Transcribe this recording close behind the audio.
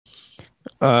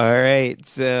All right,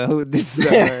 so this is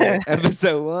our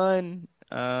episode one.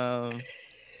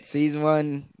 Season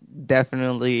one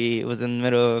definitely was in the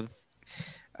middle of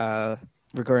uh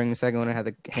recording the second one. I had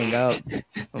to hang up,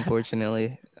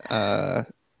 unfortunately. Uh,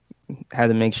 had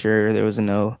to make sure there was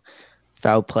no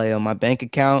foul play on my bank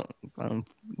account. I'm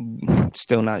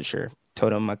still not sure.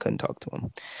 Told him I couldn't talk to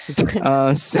him.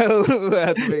 So we'll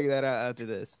have to figure that out after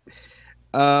this.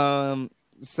 Um,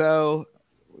 so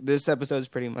this episode is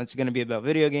pretty much going to be about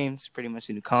video games, pretty much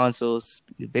the new consoles,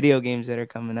 the video games that are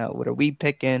coming out. What are we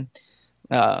picking?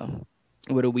 Uh,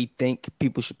 what do we think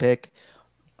people should pick?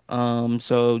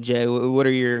 So Jay, what do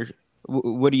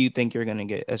you think you're gonna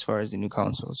get as far as the new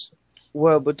consoles?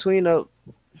 Well, between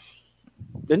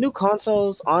the new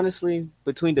consoles, honestly,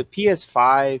 between the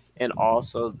PS5 and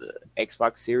also the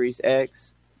Xbox Series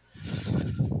X,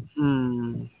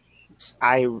 hmm,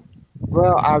 I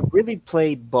I really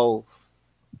played both.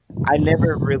 I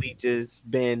never really just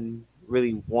been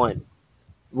really one.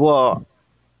 Well,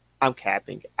 I'm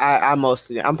capping. I'm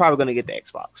probably gonna get the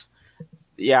Xbox.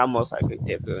 Yeah, I'm most likely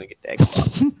definitely gonna get the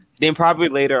Xbox. Then probably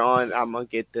later on, I'm gonna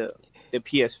get the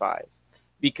PS5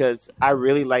 because I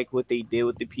really like what they did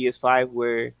with the PS5,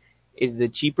 where is the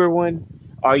cheaper one.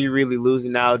 All you really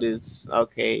losing out is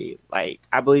okay, like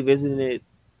I believe isn't it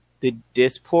the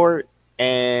disc port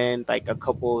and like a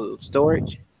couple of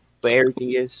storage, but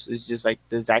everything is just like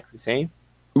the exact same.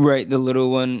 Right, the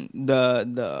little one,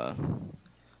 the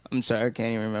I'm sorry, I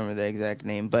can't even remember the exact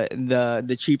name, but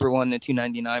the cheaper one, the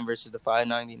 299 versus the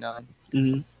 599.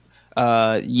 Mm-hmm.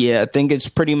 Yeah, I think it's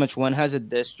pretty much one has a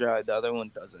disk drive, the other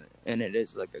one doesn't, and it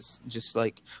is like just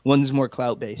like one's more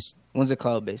cloud based, one's a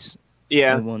cloud based,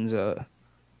 Yeah, and one's a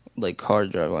like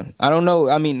hard drive one. I don't know.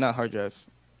 I mean, not hard drive.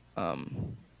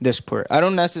 Disk port. I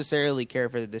don't necessarily care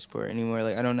for the disk port anymore.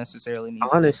 Like, I don't necessarily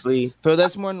need that. honestly, So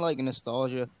that's more like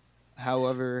nostalgia.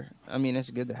 However, I mean, it's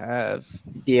good to have.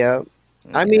 yeah.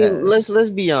 I I mean, let's guess. let's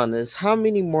be honest. How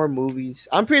many more movies?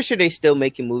 I'm pretty sure they still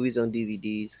making movies on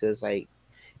DVDs because, like,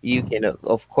 you can,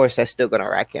 of course, that's still gonna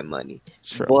rack in money.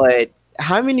 True. But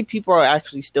how many people are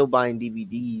actually still buying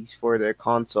DVDs for their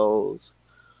consoles?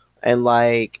 And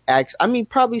like, I mean,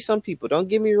 probably some people. Don't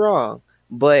get me wrong,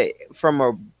 but from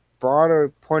a broader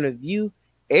point of view,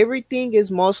 everything is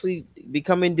mostly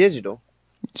becoming digital.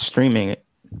 Streaming it.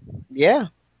 Yeah.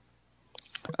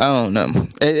 I don't know.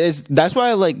 It's that's why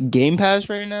I like Game Pass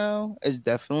right now is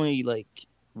definitely like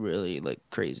really like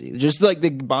crazy. Just like the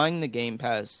buying the Game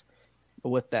Pass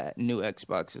with that new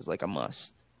Xbox is like a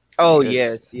must. Oh Like it's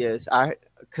yes, yes. I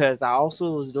because I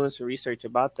also was doing some research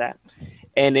about that,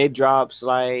 and it drops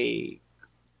like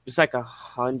it's like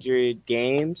 100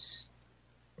 games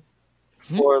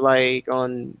hmm? for like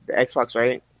on the Xbox,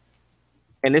 right?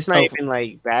 And it's not Oh even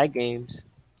like bad games.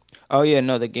 oh yeah,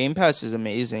 no, the Game Pass is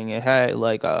amazing. It had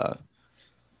like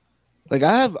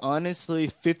I have honestly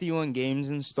 51 games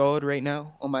installed right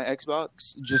now on my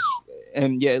Xbox. Just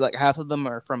and yeah, like half of them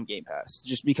are from Game Pass.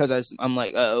 Just because I'm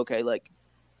like, okay, like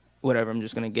whatever, I'm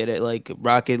just gonna get it. Like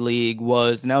Rocket League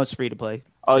was now it's free to play.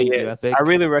 Oh Thank you, yes, I Epic.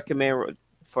 really recommend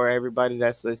for everybody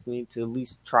that's listening to at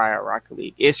least try out Rocket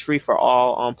League. It's free for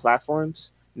all on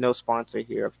platforms. No sponsor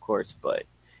here, of course, but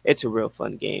it's a real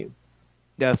fun game.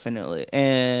 Definitely.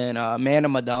 And Man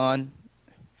of Medan.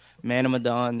 Man of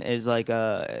Medan is like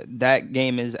that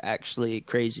game is actually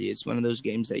crazy. It's one of those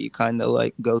games that you kind of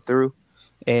like go through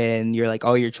and you're like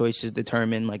all your choices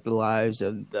determine like the lives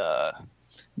of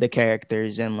the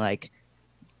characters and like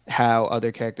how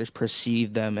other characters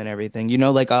perceive them and everything. You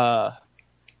know, like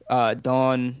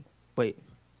Dawn. Wait,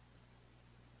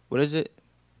 what is it?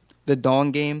 The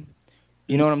Dawn game.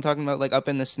 You know Mhm. what I'm talking about? Like up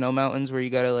in the snow mountains where you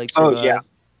gotta like Oh yeah, survive.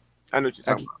 I know what you're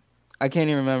I, talking I can't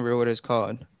even remember what it's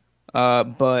called.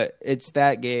 But it's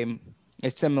that game.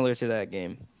 It's similar to that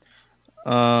game.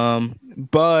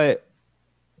 But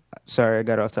sorry, I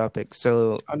got off topic.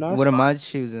 So about. Oh no, it's what am fine. I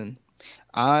choosing?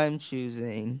 I'm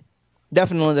choosing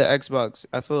definitely the Xbox.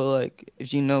 I feel like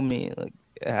if you know me, like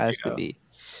it has to Yeah. be,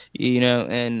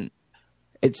 and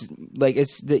it's like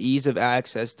it's the ease of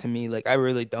access to me. Like I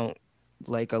really don't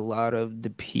like a lot of the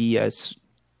PS.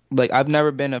 Like I've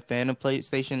never been a fan of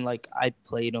PlayStation. Like I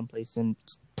played on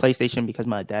PlayStation because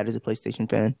my dad is a PlayStation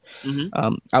fan. Hmm.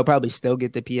 I'll probably still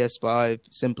get the PS5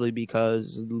 simply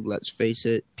because let's face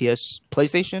it,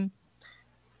 PlayStation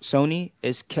Sony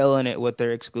is killing it with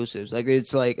their exclusives. Like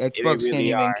it's like They Xbox can't really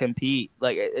even are. compete.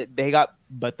 Like they got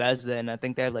Bethesda, and I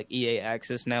think they have like EA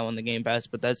access now on the Game Pass.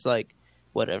 But that's like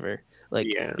whatever. Like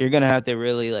Yeah. you're gonna have to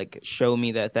really like show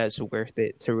me that that's worth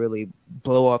it to really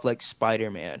blow off like Spider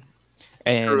Man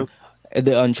and True.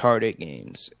 the Uncharted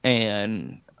games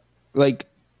and like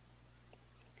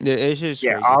Yeah, it's just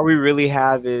Yeah, crazy. all we really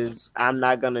have is I'm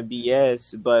not gonna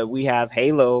BS, but we have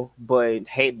Halo, but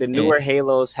hey, the Yeah. newer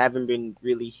Halos haven't been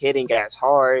really hitting as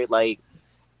hard. Like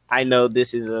I know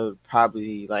this is a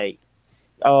probably like,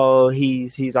 oh,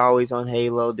 he's always on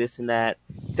Halo, this and that,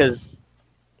 because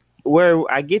where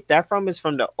I get that from is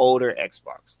from the older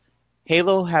Xbox.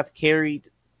 Halo have carried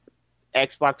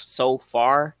Xbox so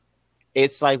far.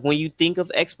 It's like when you think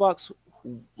of Xbox,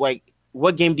 like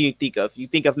what game do you think of? You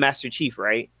think of Master Chief,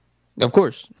 right? Of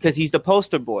course. Because he's the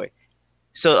poster boy.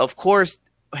 So of course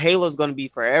Halo's going to be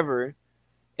forever,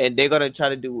 and they're going to try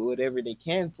to do whatever they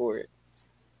can for it.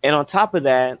 And on top of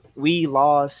that, we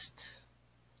lost.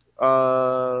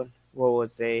 What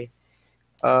was they?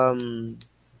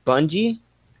 Bungie.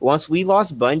 Once we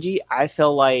lost Bungie, I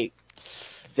felt like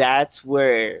that's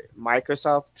where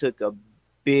Microsoft took a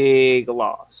big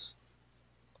loss.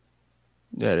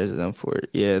 That is them for it.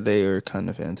 Yeah, they are kind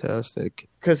of fantastic.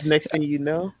 Because next thing you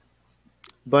know,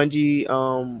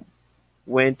 Bungie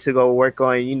went to go work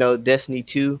on Destiny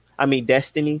 2. I mean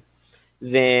Destiny.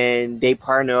 Then they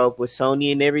partner up with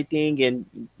Sony and everything, and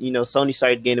Sony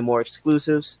started getting more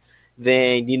exclusives.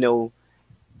 Then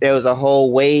there was a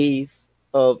whole wave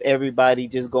of everybody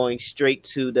just going straight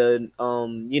to the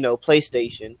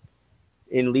PlayStation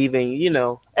and leaving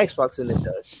Xbox in the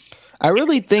dust. I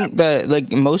really think that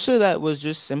like most of that was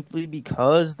just simply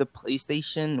because the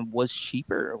PlayStation was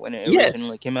cheaper when it originally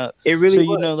Yes, came out. it really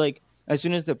So was. like as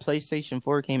soon as the PlayStation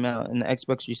 4 came out and the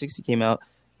Xbox 360 came out,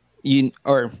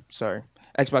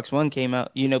 Xbox One came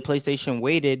out, PlayStation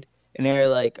waited and they're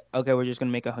like, okay, we're just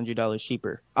gonna make $100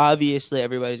 cheaper. Obviously,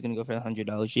 everybody's gonna go for the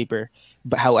 $100 cheaper.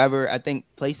 But however, I think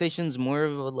PlayStation's more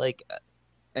of a like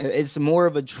it's more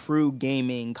of a true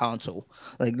gaming console.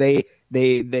 Like the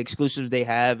exclusives they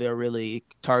have are really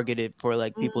targeted for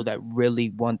like people that really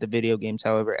want the video games.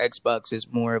 However, Xbox is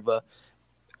more of a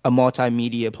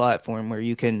multimedia platform where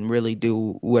you can really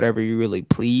do whatever you really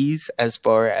please as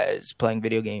far as playing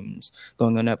video games,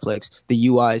 going on Netflix. The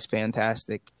UI is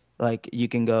fantastic. Like you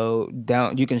can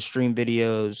you can stream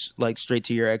videos like straight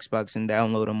to your Xbox and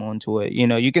download them onto it.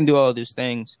 You can do all these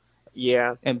things.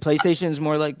 Yeah, And PlayStation is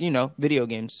more like, video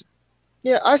games.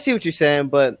 yeah, I see what you're saying,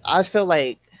 but I feel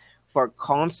like for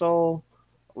console,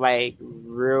 like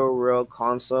real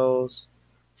consoles,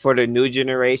 for the new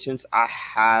generations, I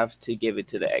have to give it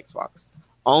to the Xbox.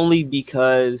 Only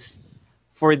because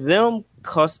for them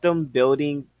custom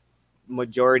building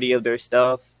majority of their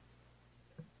stuff,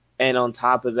 and on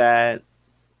top of that,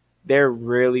 they're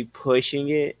really pushing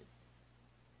it.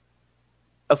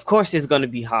 Of course, it's going to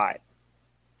be hot.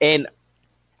 And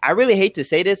I really hate to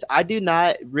say this, I do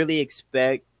not really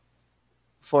expect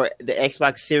for the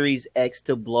Xbox Series X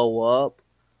to blow up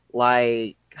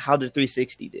like how the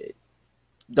 360 did.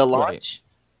 The launch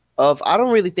of I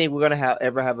don't really think we're gonna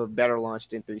ever have a better launch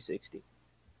than 360.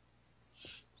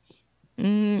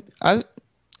 I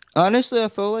honestly I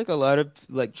feel like a lot of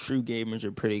like true gamers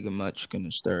are pretty much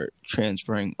gonna start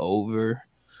transferring over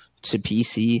to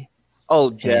PC. Oh,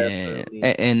 And definitely.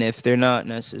 and if they're not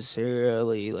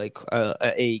necessarily like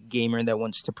a gamer that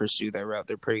wants to pursue that route,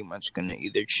 they're pretty much gonna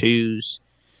either choose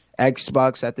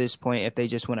Xbox at this point if they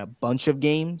just want a bunch of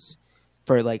games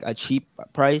for like a cheap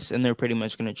price, and they're pretty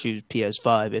much gonna choose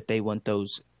PS5 if they want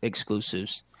those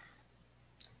exclusives.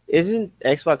 Isn't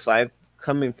Xbox Live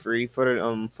coming free for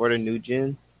the new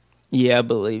gen? Yeah, I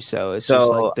believe so. It's just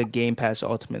So like the Game Pass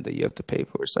Ultimate that you have to pay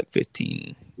for. It's like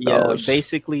 $15. yeah,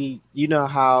 basically, you know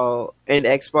how in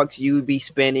Xbox you would be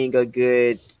spending a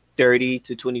good 30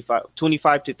 to 25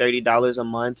 to $30 a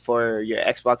month for your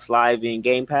Xbox Live and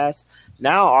Game Pass.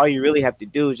 Now all you really have to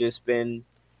do is just spend,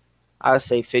 I would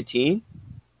say 15,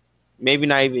 maybe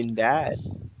not even that,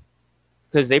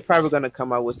 because they probably gonna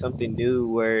come out with something new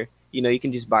where you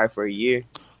can just buy for a year.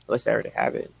 Unless they already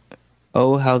have it.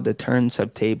 Oh, how the turns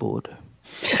have tabled.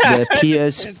 The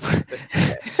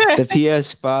the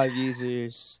PS5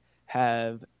 users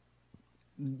have.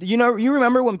 You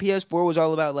remember when PS4 was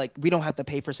all about like we don't have to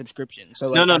pay for subscription, so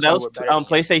like No, that's that why was we're better than you.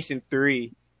 PlayStation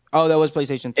 3. Oh, that was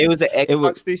PlayStation 3. It was an It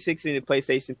was Xbox 360 and a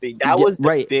PlayStation 3. That yeah, was the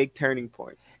right, big turning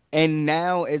point. and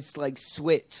now it's like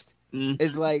switched. Mm.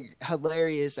 It's like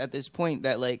hilarious at this point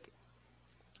that like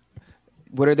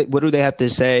what do they have to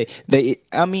say?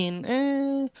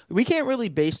 We can't really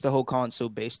base the whole console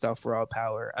based off raw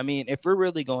power. I mean, if we're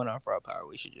really going off raw power,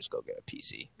 we should just go get a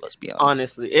PC. Let's be honest.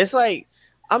 Honestly, it's like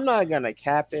I'm not gonna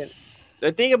cap it.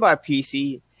 The thing about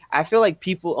PC, I feel like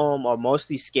people are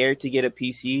mostly scared to get a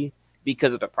PC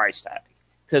because of the price tag.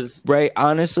 Because right,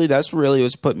 honestly, that's really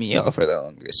what's put me off for the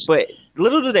longest. but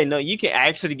little do they know, you can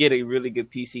actually get a really good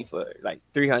PC for like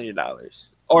 $300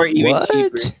 or even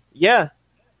cheaper. Yeah.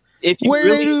 if you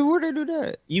really Where they do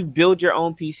that? you build your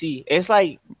own PC. It's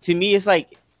like to me, it's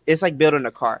like building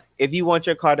a car. If you want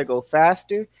your car to go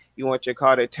faster, you want your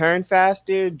car to turn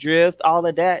faster, drift, all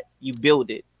of that, you build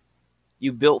it.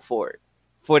 You built for it.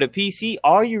 For the PC,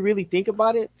 all you really think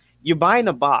about it, you're buying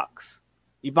a box,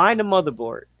 you're buying the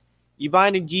motherboard, you're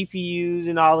buying the GPUs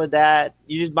and all of that.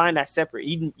 You're just buying that separate.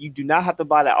 You do not have to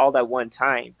buy that all at one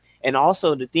time. And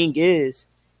also the thing is,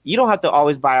 you don't have to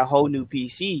always buy a whole new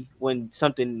PC when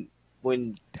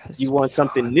you want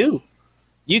something new.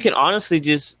 You can honestly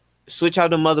just switch out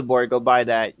the motherboard, go buy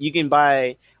that. You can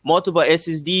buy multiple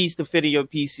SSDs to fit in your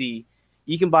PC.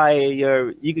 You can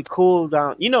you can cool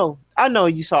down. I know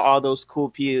you saw all those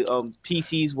cool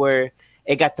PCs where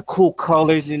it got the cool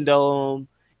colors in them,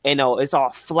 and it's all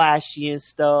flashy and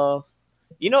stuff.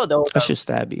 Those. I should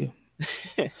stab you.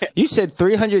 You said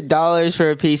 $300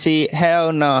 for a PC?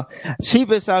 Hell no.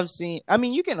 Cheapest I've seen. I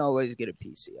mean, you can always get a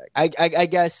PC. I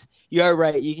guess you're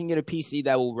right. You can get a PC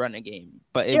that will run a game,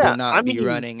 but it will not be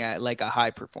running at like a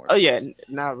high performance. Oh yeah,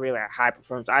 not really a high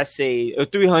performance. I say a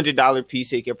 $300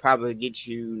 PC could probably get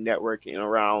you networking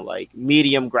around like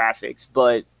medium graphics.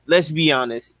 But let's be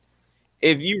honest,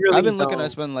 if you really, I've been looking to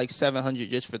spend like $700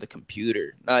 just for the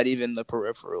computer, not even the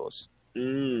peripherals.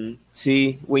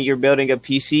 See, when you're building a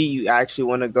PC, you actually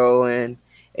want to go in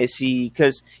and see,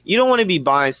 because you don't want to be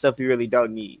buying stuff you really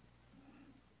don't need.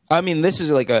 I mean, this is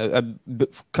like a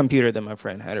computer that my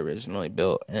friend had originally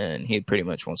built, and he pretty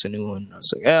much wants a new one. I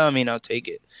was like, yeah, I mean, I'll take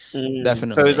it.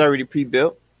 Definitely. So it's already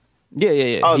pre-built?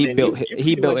 Yeah. Oh, he built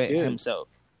it himself.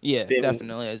 Yeah,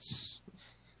 definitely. It's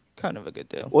kind of a good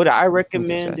deal. What I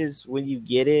recommend is when you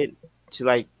get it to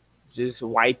like just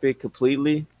wipe it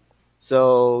completely.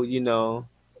 So,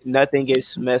 nothing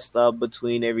gets messed up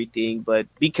between everything, but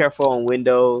be careful on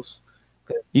Windows.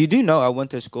 You do know I went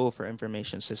to school for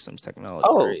information systems technology.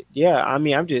 Oh, right? Yeah. I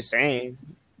mean, I'm just saying.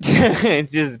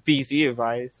 Just PC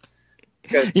advice.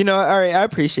 All right. I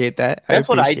appreciate that. That's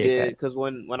what I did, because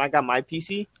when I got my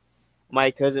PC, my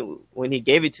cousin, when he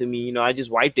gave it to me, I just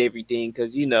wiped everything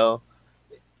because, I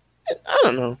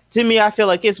don't know. To me, I feel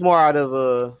like it's more out of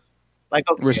a... Like,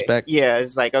 okay, respect. Yeah,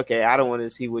 it's like, okay, I don't want to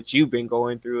see what you've been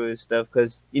going through and stuff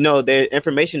because, the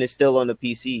information is still on the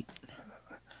PC.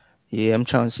 Yeah, I'm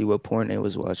trying to see what porn they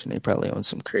was watching. They probably on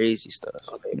some crazy stuff.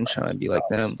 I'm trying to be like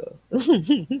them.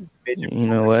 You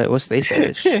know what? What's they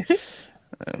fetish?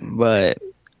 But,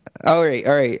 all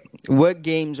right. What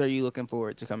games are you looking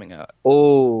forward to coming out?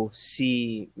 Oh,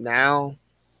 see, now,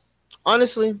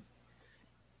 honestly,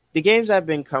 the games that have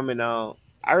been coming out,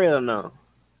 I really don't know.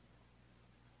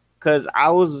 Because I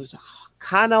was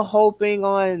kind of hoping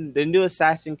on the new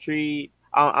Assassin's Creed.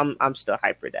 I'm still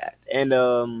hyped for that. And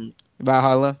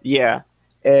Valhalla? Yeah.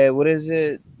 What is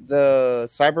it? The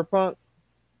Cyberpunk?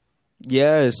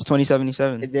 Yes,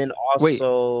 2077. And then also... Wait.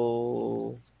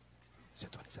 Is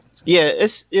it 2077? Yeah,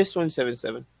 it's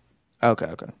 2077.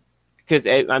 Okay. Because,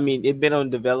 I mean, it's been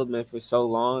on development for so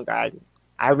long. I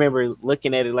remember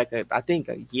looking at it like, I think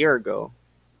a year ago.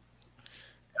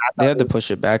 They had to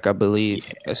push it back, I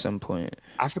believe, at some point.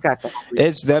 I forgot.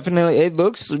 It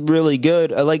looks really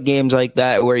good. I like games like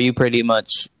that where you pretty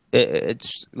much,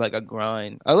 it's like a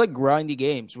grind. I like grindy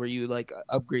games where you like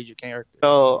upgrade your character.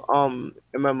 So,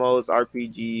 MMOs,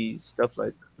 RPGs, stuff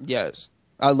like that. Yes.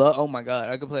 Oh my God,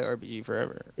 I could play RPG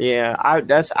forever. Yeah, I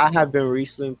have been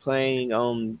recently playing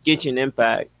Genshin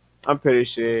Impact. I'm pretty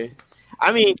sure.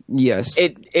 I mean, yes,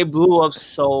 it blew up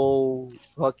so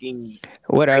fucking.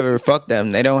 Whatever, fuck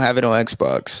them. They don't have it on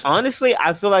Xbox. Honestly,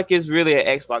 I feel like it's really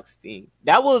an Xbox thing.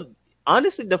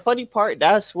 Honestly, the funny part,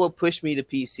 that's what pushed me to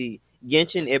PC.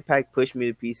 Genshin Impact pushed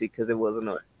me to PC because it wasn't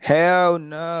on. Hell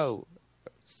no.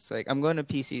 It's like I'm going to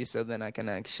PC so then I can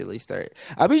actually start.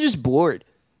 I'll be just bored.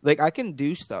 Like I can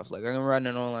do stuff. Like I can run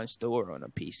an online store on a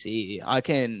PC. I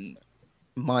can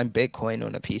mine Bitcoin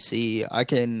on a PC. I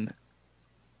can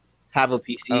have a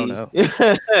PC. I don't know.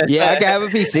 Yeah, I can have a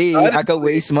PC. I could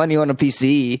waste money on a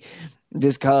PC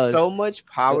just cause. So much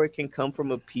power can come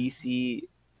from a PC.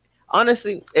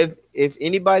 Honestly, if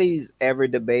anybody's ever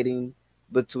debating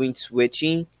between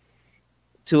switching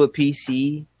to a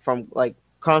PC from like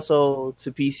console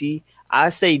to PC, I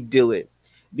say do it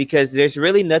because there's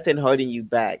really nothing holding you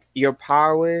back. Your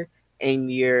power and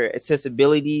your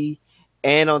accessibility,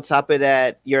 and on top of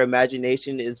that, your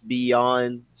imagination is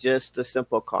beyond just a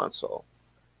simple console.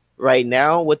 Right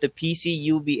now, with the PC,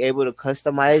 you'll be able to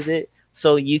customize it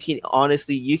so you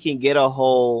can get a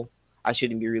whole. I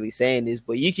shouldn't be really saying this,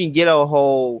 but you can get a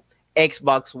whole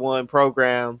Xbox One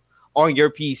program on your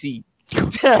PC.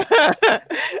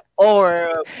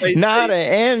 Or not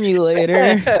an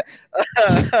emulator.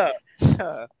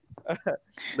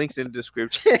 Links in the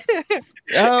description.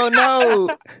 Oh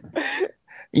no!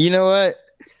 You know what?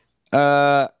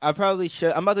 I probably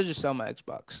should. I'm about to just sell my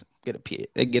Xbox. Get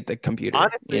the computer.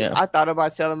 Honestly, I thought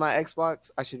about selling my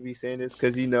Xbox. I should be saying this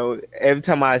because every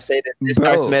time I say that, it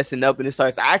starts Bro, messing up and it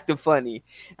starts acting funny.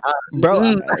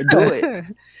 bro, do it.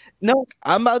 No,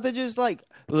 I'm about to just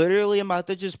literally. I'm about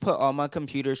to just put all my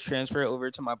computers, transfer it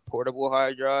over to my portable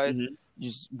hard drive. Mhm.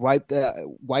 Just wipe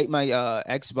my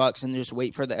Xbox and just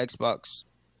wait for the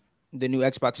new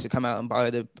Xbox to come out and buy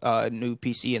the new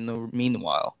PC in the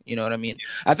meanwhile. You know what I mean?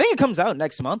 I think it comes out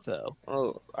next month though.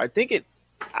 Oh,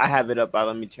 I have it up.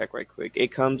 Let me check right quick.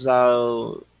 It comes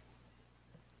out.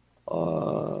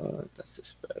 That's the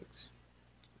specs.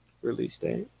 Release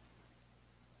date.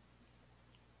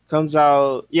 Comes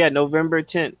out, yeah, November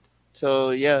 10th.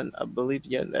 So yeah, I believe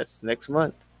that's next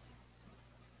month.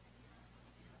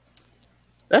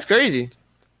 That's crazy.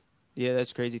 Yeah,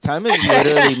 that's crazy. Time is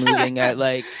literally moving at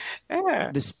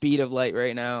Yeah. the speed of light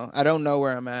right now. I don't know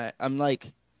where I'm at. I'm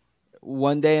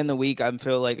one day in the week, I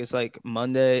feel like it's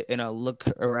Monday, and I look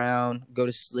around, go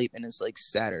to sleep, and it's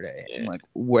Saturday. Yeah. I'm like,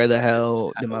 where the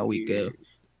hell did my week go?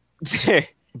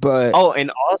 But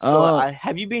and also,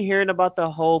 have you been hearing about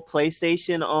the whole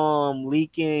PlayStation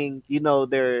leaking?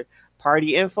 Their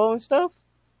party info and stuff.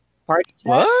 Party chats?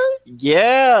 What?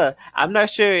 Yeah, I'm not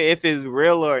sure if it's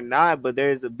real or not, but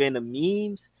there's been a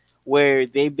memes where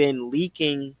they've been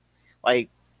leaking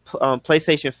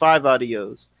PlayStation 5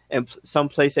 audios and some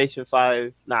PlayStation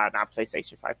 5, not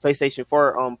PlayStation 5, PlayStation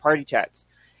 4 party chats,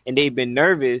 and they've been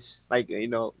nervous,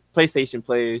 PlayStation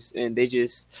players, and they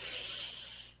just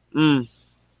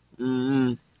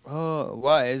Oh,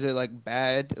 why? Is it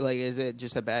bad? Is it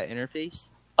just a bad interface?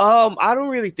 I don't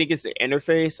really think it's the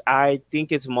interface. I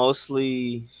think it's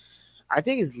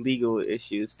legal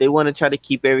issues. They want to try to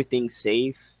keep everything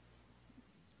safe.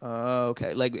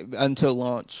 Okay. Until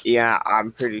launch. Yeah,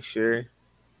 I'm pretty sure.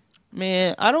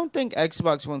 Man, I don't think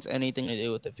Xbox wants anything to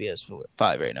do with the PS5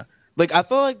 right now. I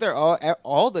feel like they're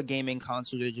all the gaming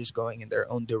consoles are just going in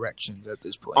their own directions at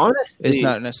this point. Honestly, it's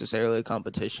not necessarily a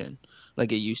competition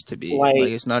like it used to be.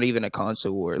 It's not even a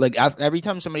console war. Every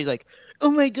time somebody's like, "Oh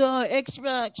my god,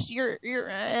 Xbox, your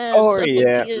ass." Oh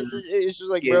yeah, it's just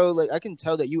bro. I can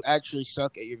tell that you actually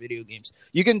suck at your video games.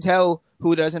 You can tell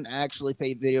who doesn't actually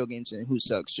play video games and who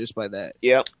sucks just by that.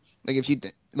 Yep.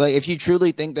 If you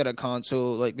truly think that a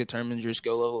console determines your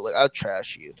skill level, I'll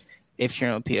trash you. If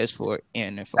you're on PS4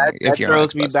 and if you're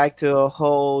throws on me back to a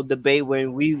whole debate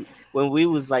when we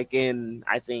was in,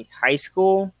 I think, high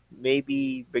school,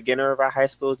 maybe beginner of our high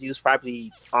school. You was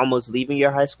probably almost leaving your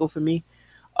high school for me.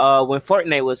 When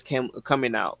Fortnite was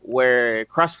coming out, where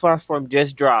cross-platform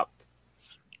just dropped,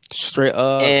 straight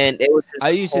up, and it was I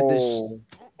used and there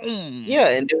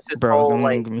was this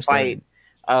whole fight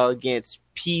against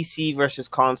PC versus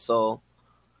console.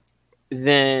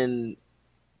 Then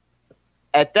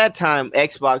at that time,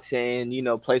 Xbox and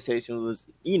PlayStation was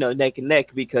neck and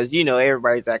neck because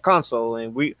everybody's at console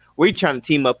and we're trying to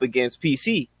team up against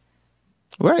PC.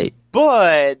 Right.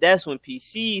 But that's when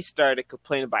PC started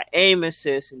complaining about aim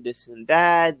assist and this and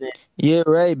that. Yeah,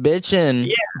 right.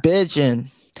 Bitching.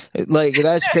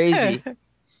 That's crazy.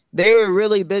 They were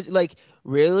really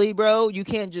really, bro. You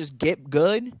can't just get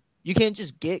good.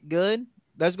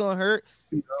 That's gonna hurt.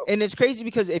 And it's crazy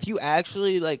because if you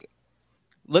actually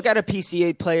look at a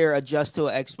PC player adjust to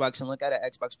an Xbox and look at an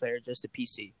Xbox player adjust to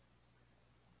PC.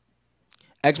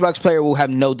 Xbox player will have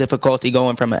no difficulty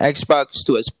going from an Xbox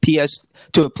to a PS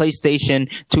to a PlayStation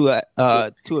to a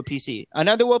PC.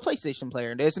 Another PlayStation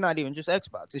player. It's not even just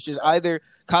Xbox. It's just either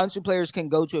console players can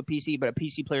go to a PC, but a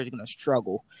PC player is going to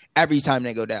struggle every time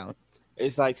they go down.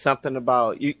 It's something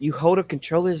about you hold a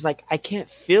controller. It's I can't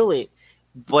feel it.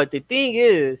 But the thing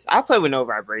is, I play with no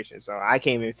vibration, so I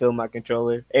can't even feel my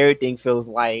controller. Everything feels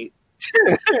light.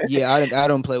 Yeah, I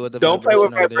don't play with the don't play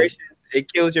with vibration.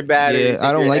 It kills your battery. Yeah,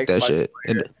 I don't like that shit.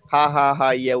 Ha ha ha!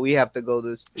 Yeah, we have to go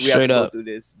this. We Straight have to up. go through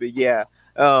this. But yeah,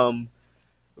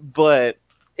 but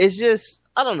it's just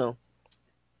I don't know.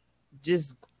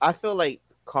 Just I feel like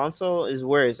console is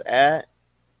where it's at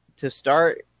to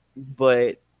start,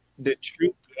 but the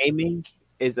true gaming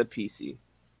is a PC.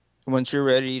 Once you're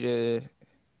ready to,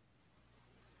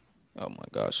 oh my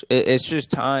gosh, it's just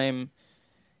time.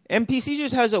 And PC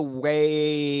just has a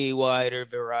way wider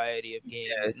variety of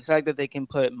games. Yes. The fact that they can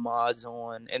put mods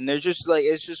on, and they're just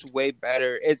it's just way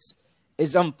better. It's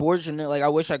unfortunate. I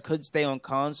wish I could stay on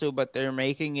console, but they're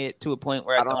making it to a point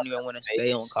where I don't even want to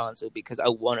stay on console because I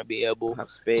want to be able to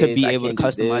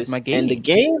customize my games. And the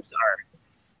games are.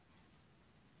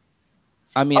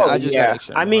 I mean, I just got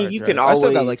external you hard can drive. always. I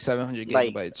still got 700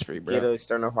 gigabytes free, bro. Get an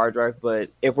external hard drive, but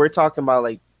if we're talking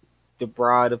about the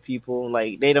broad of people.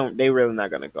 Like they really not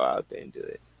gonna go out there and do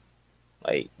it.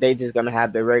 Like they just gonna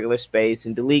have their regular space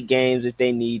and delete games if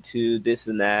they need to, this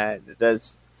and that.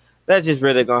 That's just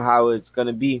really gonna how it's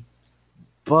gonna be.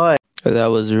 But That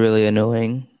was really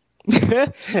annoying.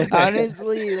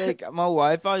 Honestly, like my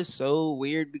Wi-Fi is so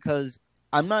weird because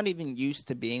I'm not even used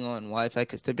to being on Wi-Fi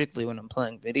because typically when I'm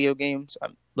playing video games,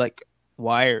 I'm like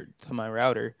wired to my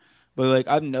router. But like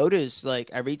I've noticed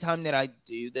like every time that I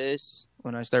do this,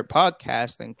 when I start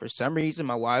podcasting, for some reason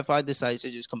my Wi-Fi decides to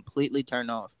just completely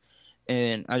turn off.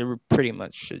 And I pretty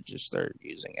much should just start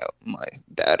using out my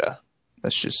data.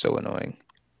 That's just so annoying.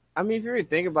 I mean, if you really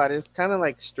think about it, it's kind of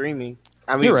like streaming.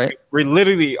 I mean, You're right. we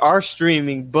literally are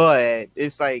streaming, but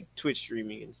it's like Twitch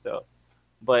streaming and stuff.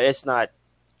 But it's not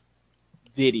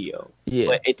video. Yeah.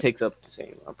 But it takes up the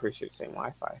same. I'm pretty sure the same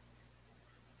Wi-Fi.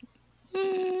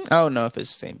 I don't know if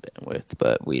it's the same bandwidth,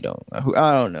 but we don't.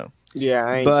 I don't know. Yeah,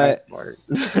 I ain't But that smart.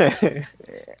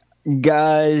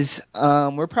 guys,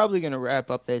 we're probably gonna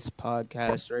wrap up this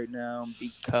podcast right now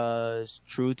because,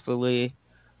 truthfully,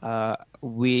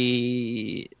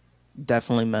 we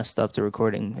definitely messed up the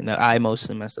recording, and I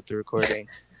mostly messed up the recording.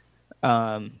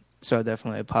 So I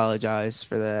definitely apologize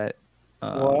for that.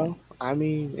 Well, I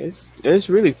mean, it's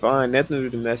really fun. Nothing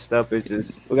really messed up. It's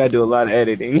just we gotta do a lot of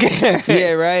editing.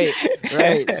 Yeah, right.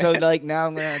 So like now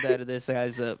I'm gonna have to edit this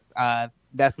guys up.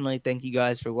 Definitely thank you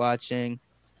guys for watching.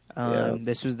 Yeah.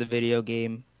 This was the video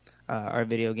game, our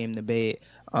video game debate.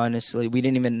 Honestly, we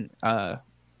didn't even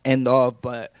end off,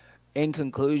 but in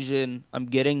conclusion, I'm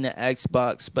getting the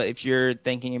Xbox. But if you're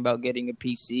thinking about getting a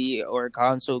PC or a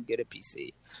console, get a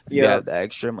PC. If you have the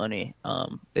extra money,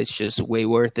 it's just way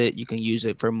worth it. You can use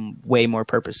it for way more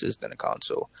purposes than a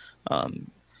console.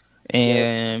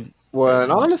 And well,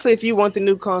 and honestly, if you want the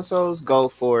new consoles, go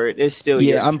for it. It's still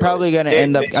I'm probably gonna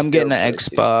end up. I'm getting an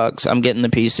Xbox. I'm getting the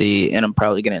PC, and I'm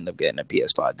probably gonna end up getting a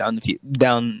PS5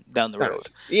 down the road.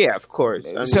 Yeah, of course.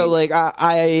 So like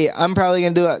I'm probably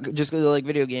gonna do it just because I like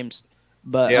video games.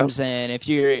 But I'm saying if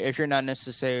you're not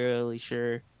necessarily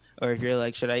sure, or if you're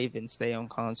like, should I even stay on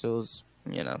consoles?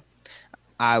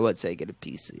 I would say get a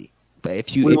PC. But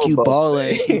if you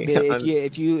balling,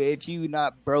 if you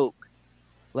not broke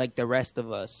like the rest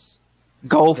of us.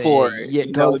 Go for it. Yeah,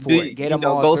 go for it. Get them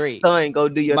all three. Go stun. Go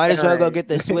do your Might thing. as well go get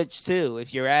the Switch too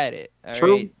if you're at it.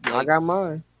 True. Right? Like, I got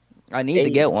mine. I need to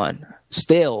get one.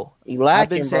 Still. I've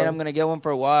been saying bro. I'm going to get one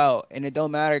for a while, and it don't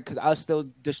matter because I'll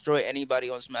still destroy anybody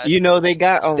on Smash. They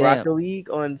got on Rocket League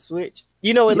on Switch.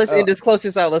 Let's end this. Close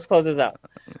this out. Let's close this out.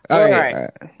 All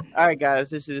right,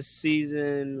 guys. This is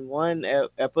season 1,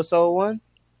 episode 1.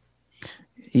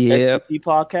 Yeah.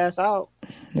 Podcast out.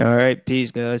 All right. Peace,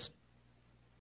 guys.